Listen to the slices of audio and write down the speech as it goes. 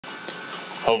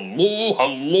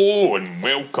Hello, and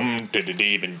welcome to the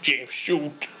Dave and Jeff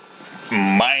Show.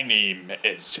 My name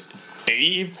is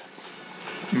Dave.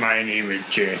 My name is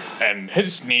Jeff. And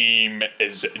his name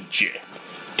is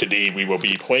Jeff. Today we will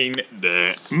be playing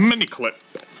the Miniclip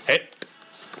hit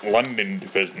London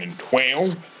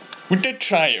 2012. We did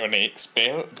try it on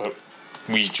expert, but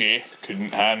Jeff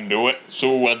couldn't handle it,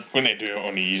 so we're going to do it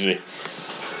on easy.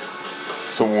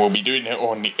 So we'll be doing it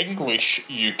on the English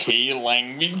UK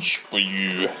language for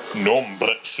you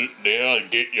non-Brits out there.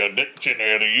 Get your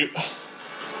dictionary out.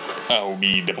 I'll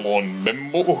be the blonde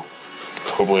bimbo.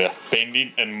 Probably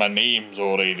offended, and my name's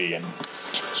already in.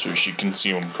 So as you can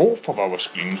see on both of our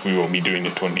screens, we will be doing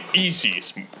it on the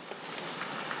easiest mode.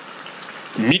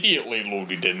 Immediately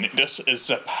loaded in, this is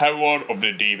the power of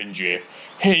the Dave and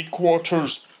Jeff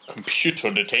headquarters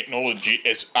computer. The technology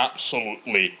is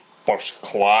absolutely first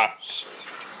class.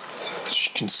 As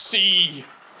you can see,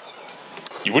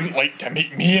 you wouldn't like to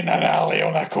meet me in an alley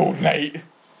on a cold night.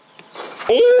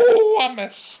 Oh, I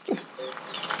missed.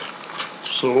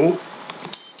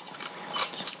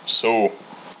 So,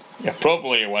 you're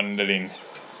probably wondering,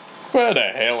 where the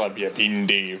hell have you been,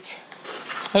 Dave?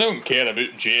 I don't care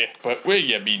about Jeff, but where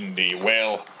you been, Dave?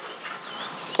 Well,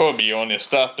 gotta be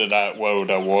honest, after that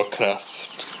World of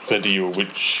Warcraft video,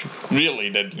 which really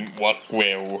didn't work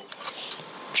well,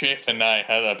 Jeff and I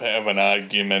had a bit of an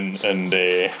argument, and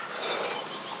the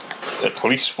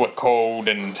police were called,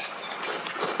 and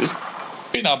it's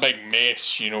been a big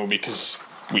mess, you know, because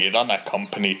we run a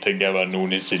company together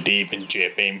known as the Dave and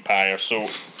Jeff Empire. So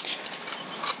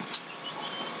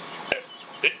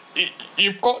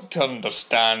you've got to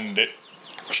understand that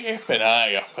Jeff and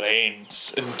I are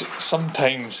friends, and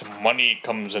sometimes money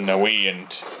comes in the way, and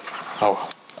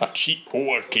a cheap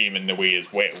whore came in the way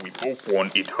as well. We both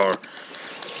wanted her,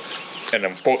 and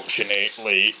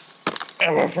unfortunately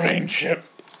our friendship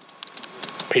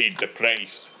paid the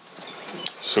price.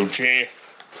 So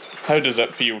Jeff, how does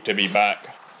it feel to be back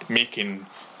making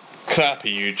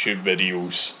crappy YouTube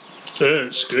videos?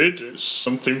 It's good. It's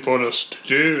something for us to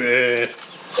do.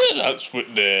 Yeah, that's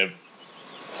what the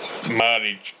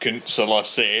marriage counsellor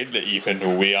said, that even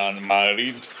though we aren't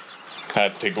married,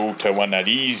 had to go to one of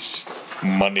these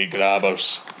money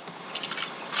grabbers.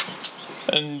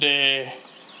 And do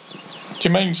you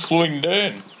mind slowing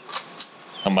down?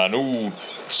 I'm an old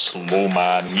slow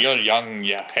man. You're young,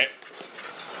 you're hip.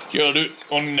 You're out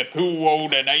on the pool all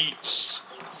the nights,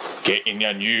 getting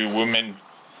your new woman,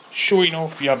 showing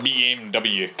off your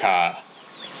BMW car,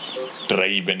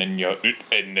 driving in your out,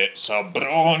 and it's a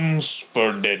bronze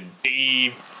for the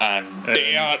Dave, and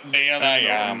there I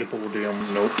am. On the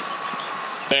podium, nope.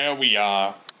 There we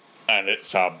are, and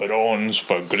it's a bronze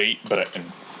for Great Britain.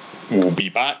 We'll be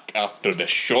back after the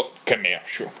short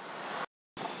commercial.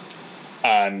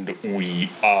 And we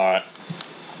are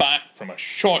back from a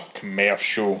short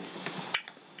commercial.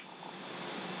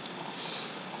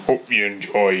 Hope you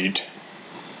enjoyed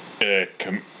the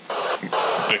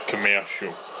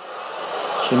commercial.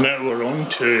 So now we're on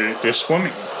to the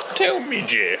swimming. Tell me,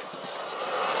 Jeff,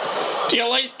 do you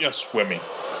like your swimming?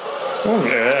 Oh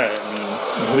yeah,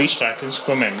 at least I can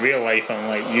swim in real life,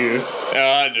 unlike you.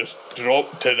 I just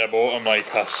dropped to the bottom like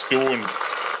a stone.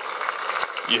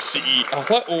 You see, a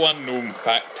little unknown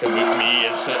fact about me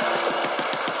is that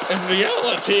in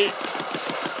reality,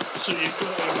 So you've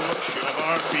got to watch your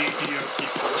heartbeat here,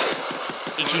 people.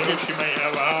 You might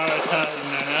have a heart attack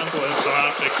and an ambulance will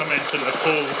have to come into the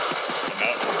pool. and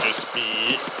that would just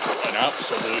be an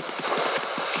absolute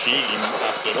shame.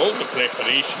 After all the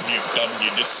preparation you've done,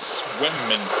 you just swim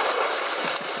and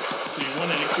So you want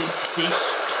a good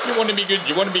boost. you want to be good,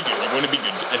 and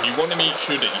you want to make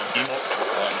sure that you do not have a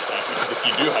heart attack, because if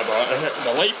you do have a heart attack,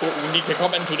 the lifeboat will need to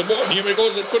come into the boat. Here it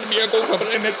goes, it's going to be a goal cover,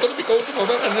 and it's going to be goal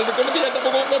cover, and it's going to be a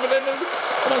double goal cover, and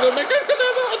I'm going to make it,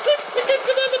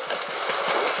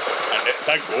 and it's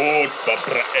a goal for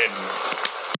Britain.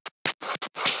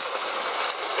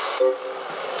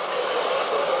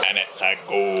 And it's a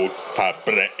goal for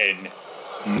Britain.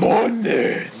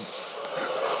 Monday!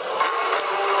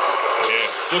 Yeah,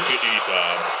 look at these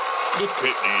lads. Look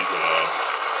at these lads.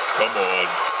 Come on,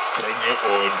 bring it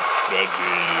on.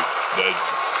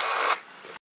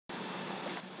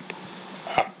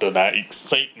 After that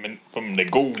excitement from the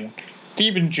goal,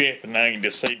 Steve and Jeff and I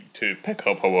decided to pick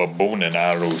up our bow and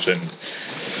arrows and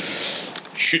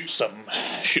shoot some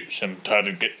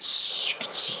targets. You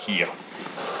can see here.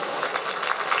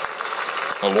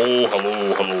 Hello.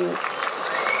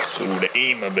 So the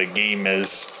aim of the game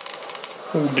is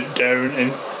Hold it down and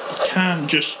you can't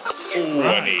just...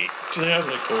 an 8. There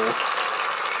we go.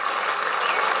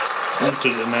 Onto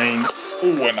the 9.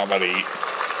 Oh, another 8.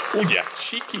 Oh, you're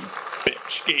cheeky.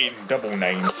 Bitch game, double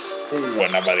nines. Oh,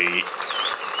 another 8.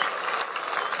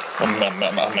 I'm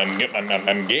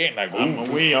getting a goal.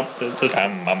 I'm way up at the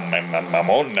I'm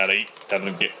on the right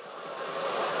target.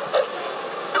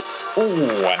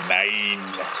 Oh, a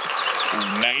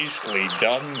 9. Nicely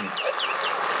done.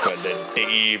 For the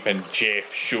Dave and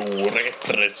Jeff show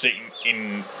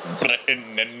representing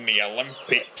Britain in the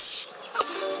Olympics.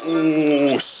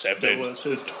 Oh, 7.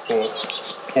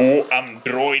 Oh, I'm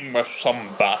drawing with some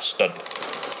bastard.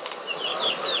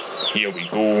 Here we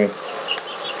go.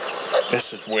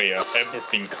 This is where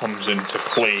everything comes into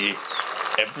play.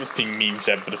 Everything means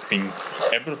everything.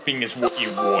 Everything is what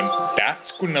you want.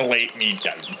 That's gonna let me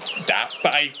down. That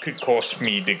 5 could cost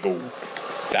me the goal.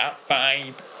 That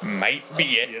 5 might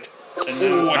be it. Yep. And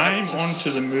now I'm on to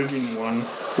the moving one,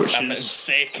 which I'm in is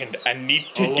second. I need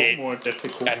to a lot more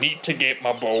difficult. I need to get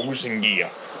my balls in gear.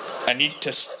 I need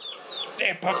to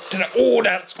step up to the... Oh,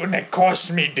 that's gonna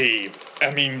cost me, Dave.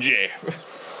 I mean, Jeff.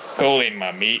 Calling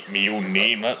my mate my own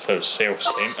name, that's how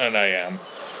self-centred I am.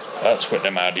 That's what the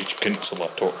marriage counsellor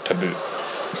talked about.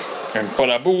 And for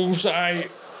a bullseye,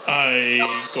 I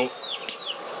got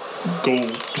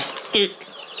gold. look,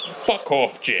 fuck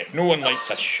off, Jeff. No one likes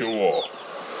a show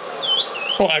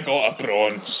off. Oh, I got a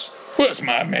bronze. Where's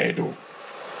my medal?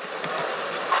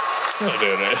 Oh,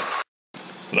 there it is.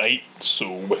 Right,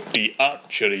 so with the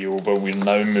archery over, we'll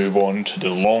now move on to the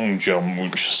long jump,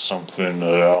 which is something I'm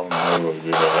not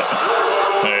good at.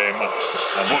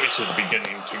 My voice is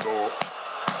beginning to go.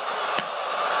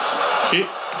 Okay,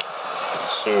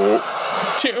 so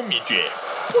tell me, Jeff,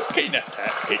 what kind of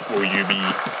tactic will you be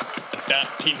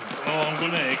adapting? Well, I'm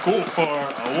going to go for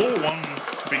a low one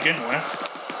to begin with.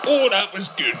 Oh, that was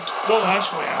good. Well,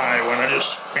 that's way high when I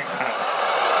just went high.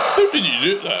 How did you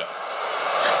do that?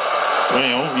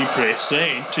 Well, you press the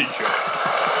integer.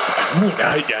 Oh,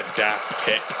 that you daft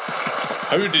pick.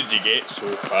 How did you get so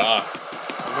far? I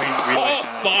went really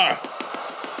high. Far!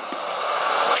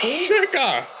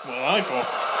 Sugar! Well, I got...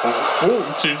 Oh,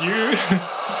 did you?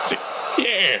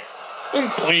 Yeah,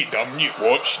 don't play dumb, you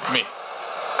watched me.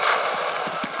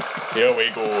 Here we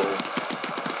go.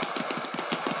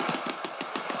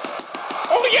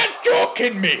 Oh, you're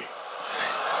joking me!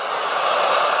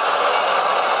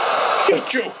 You're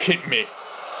joking me!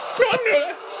 No,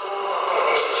 no!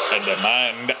 I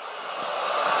demand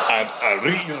a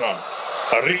rerun.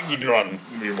 A rerun.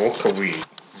 We walk away.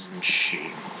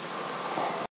 Shame.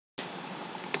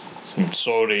 I'm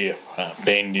sorry if I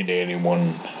offended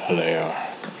anyone there.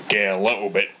 Get a little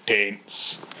bit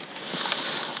tense.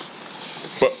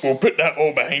 But we'll put that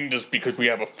all behind us because we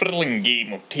have a thrilling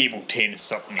game of table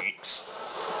tennis up next.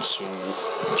 So,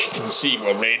 as you can see,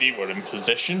 we're ready, we're in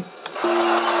position.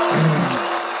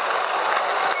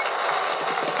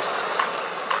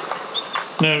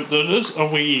 Now, there is a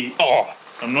way... Oh,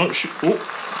 I'm not sure... Oh!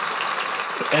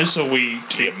 There is a way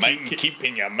to you mind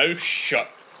keeping your mouth shut.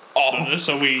 There is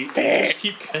a way to just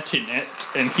keep hitting it,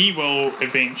 and he will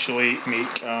eventually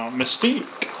make a mistake.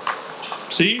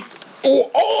 See?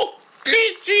 Oh,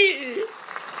 glitchy!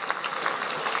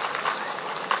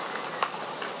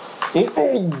 Oh,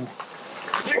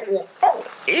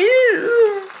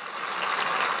 ew!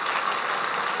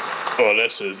 Oh,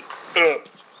 this is up.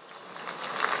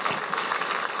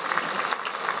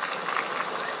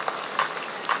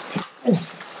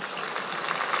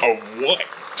 A what?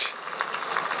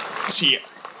 See,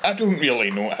 I don't really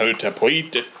know how to play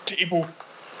the table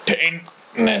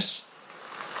tennis.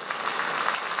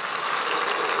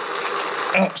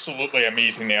 Absolutely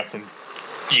amazing there from...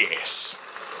 Yes.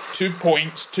 2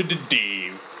 points to the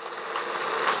Dave.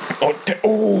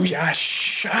 Oh, yeah,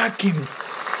 shocking.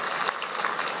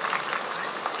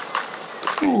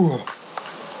 Ooh.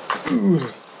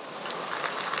 Ooh.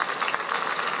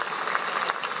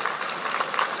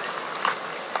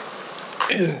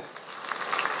 Ugh.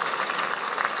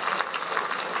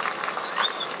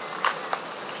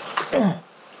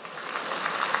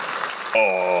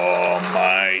 Oh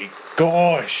my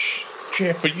gosh.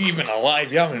 Jeff, are you even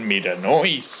alive? You haven't made a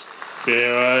noise.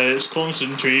 Yeah, it's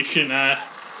concentration,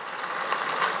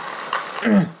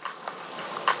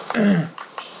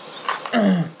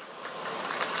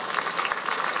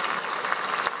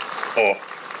 Oh,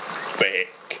 feck.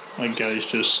 My guy's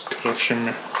just crushing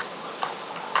me.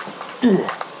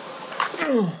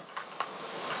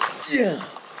 Yeah.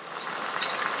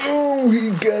 Oh, he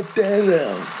got that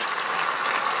out.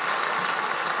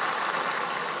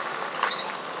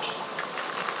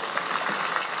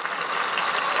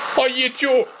 Oh, you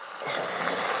joke.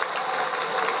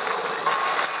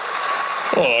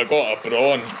 Oh, I got a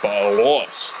bronze, but I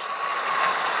lost.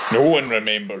 No one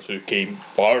remembers who came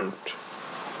third.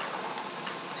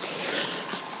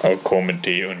 I'll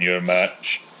commentate on your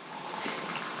match.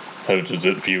 How does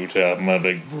it feel to have my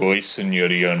big voice in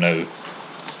your ear now?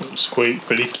 It's quite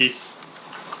freaky.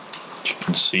 As you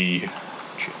can see.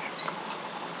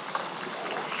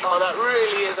 Oh, that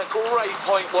really is a great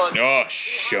point one. Oh,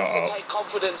 shut To up. take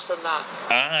confidence from that.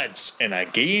 Ads in a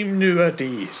game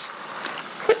nowadays.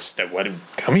 What's the world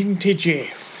coming to,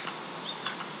 Jeff?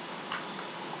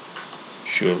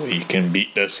 Surely you can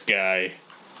beat this guy.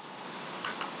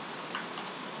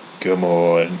 Come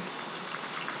on.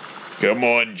 Come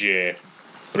on,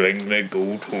 Jeff. Bring the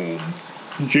gold home.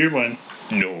 Did you win?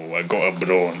 No, I got a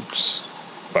bronze.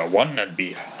 If I won, I'd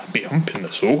be humping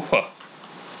the sofa.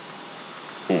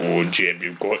 Oh, Jeff,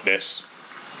 you've got this.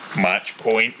 Match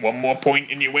point. One more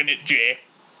point and you win it, Jeff.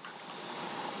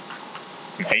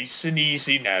 Nice and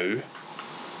easy now.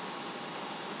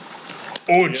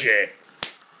 Oh, Yeah. Jeff.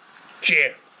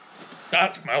 Jeff.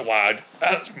 That's my lad.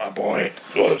 That's my boy.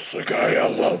 That's the guy I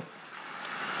love.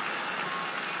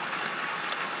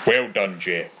 Well done,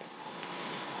 Jeff.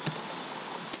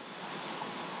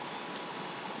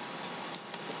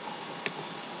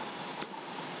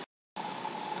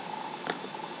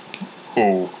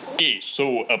 Okay,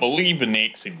 so I believe the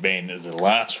next event is the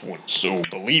last one, so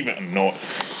believe it or not,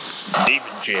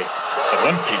 David J.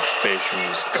 Olympic special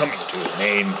is coming to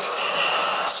an end.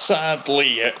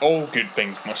 Sadly, all good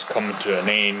things must come to an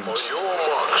end. On your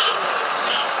marks.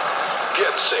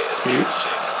 Get set.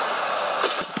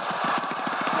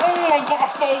 Oh, I got a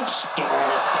false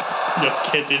start. You're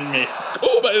kidding me.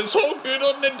 Oh, but it's all good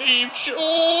on the Dave Show!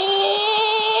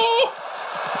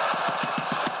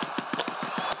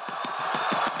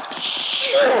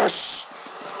 Yes!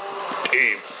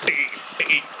 Dave.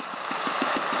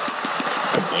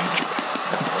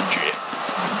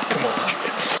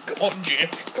 Come on, Jeff.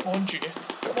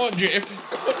 Come on, Jeff.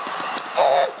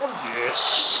 Oh,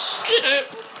 yes. Jeff.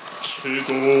 2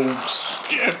 goals.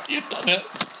 Jeff, you've done it.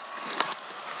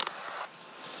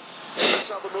 Let's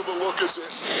have another look at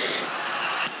it.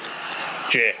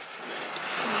 Jeff,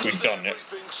 we've Does done it.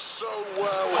 everything so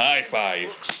well. High five.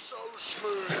 Looks so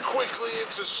smooth, quickly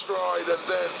into stride, and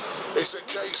then it's a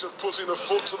case of putting a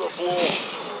foot to the floor.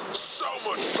 So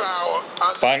much power.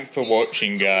 And Thanks for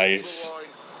watching, easy to hold guys. the line.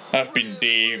 I've been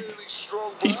Dave. Really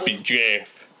strong He's been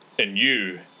Jeff. And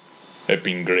you have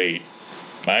been great.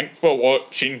 Thanks for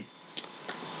watching.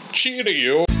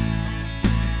 Cheerio.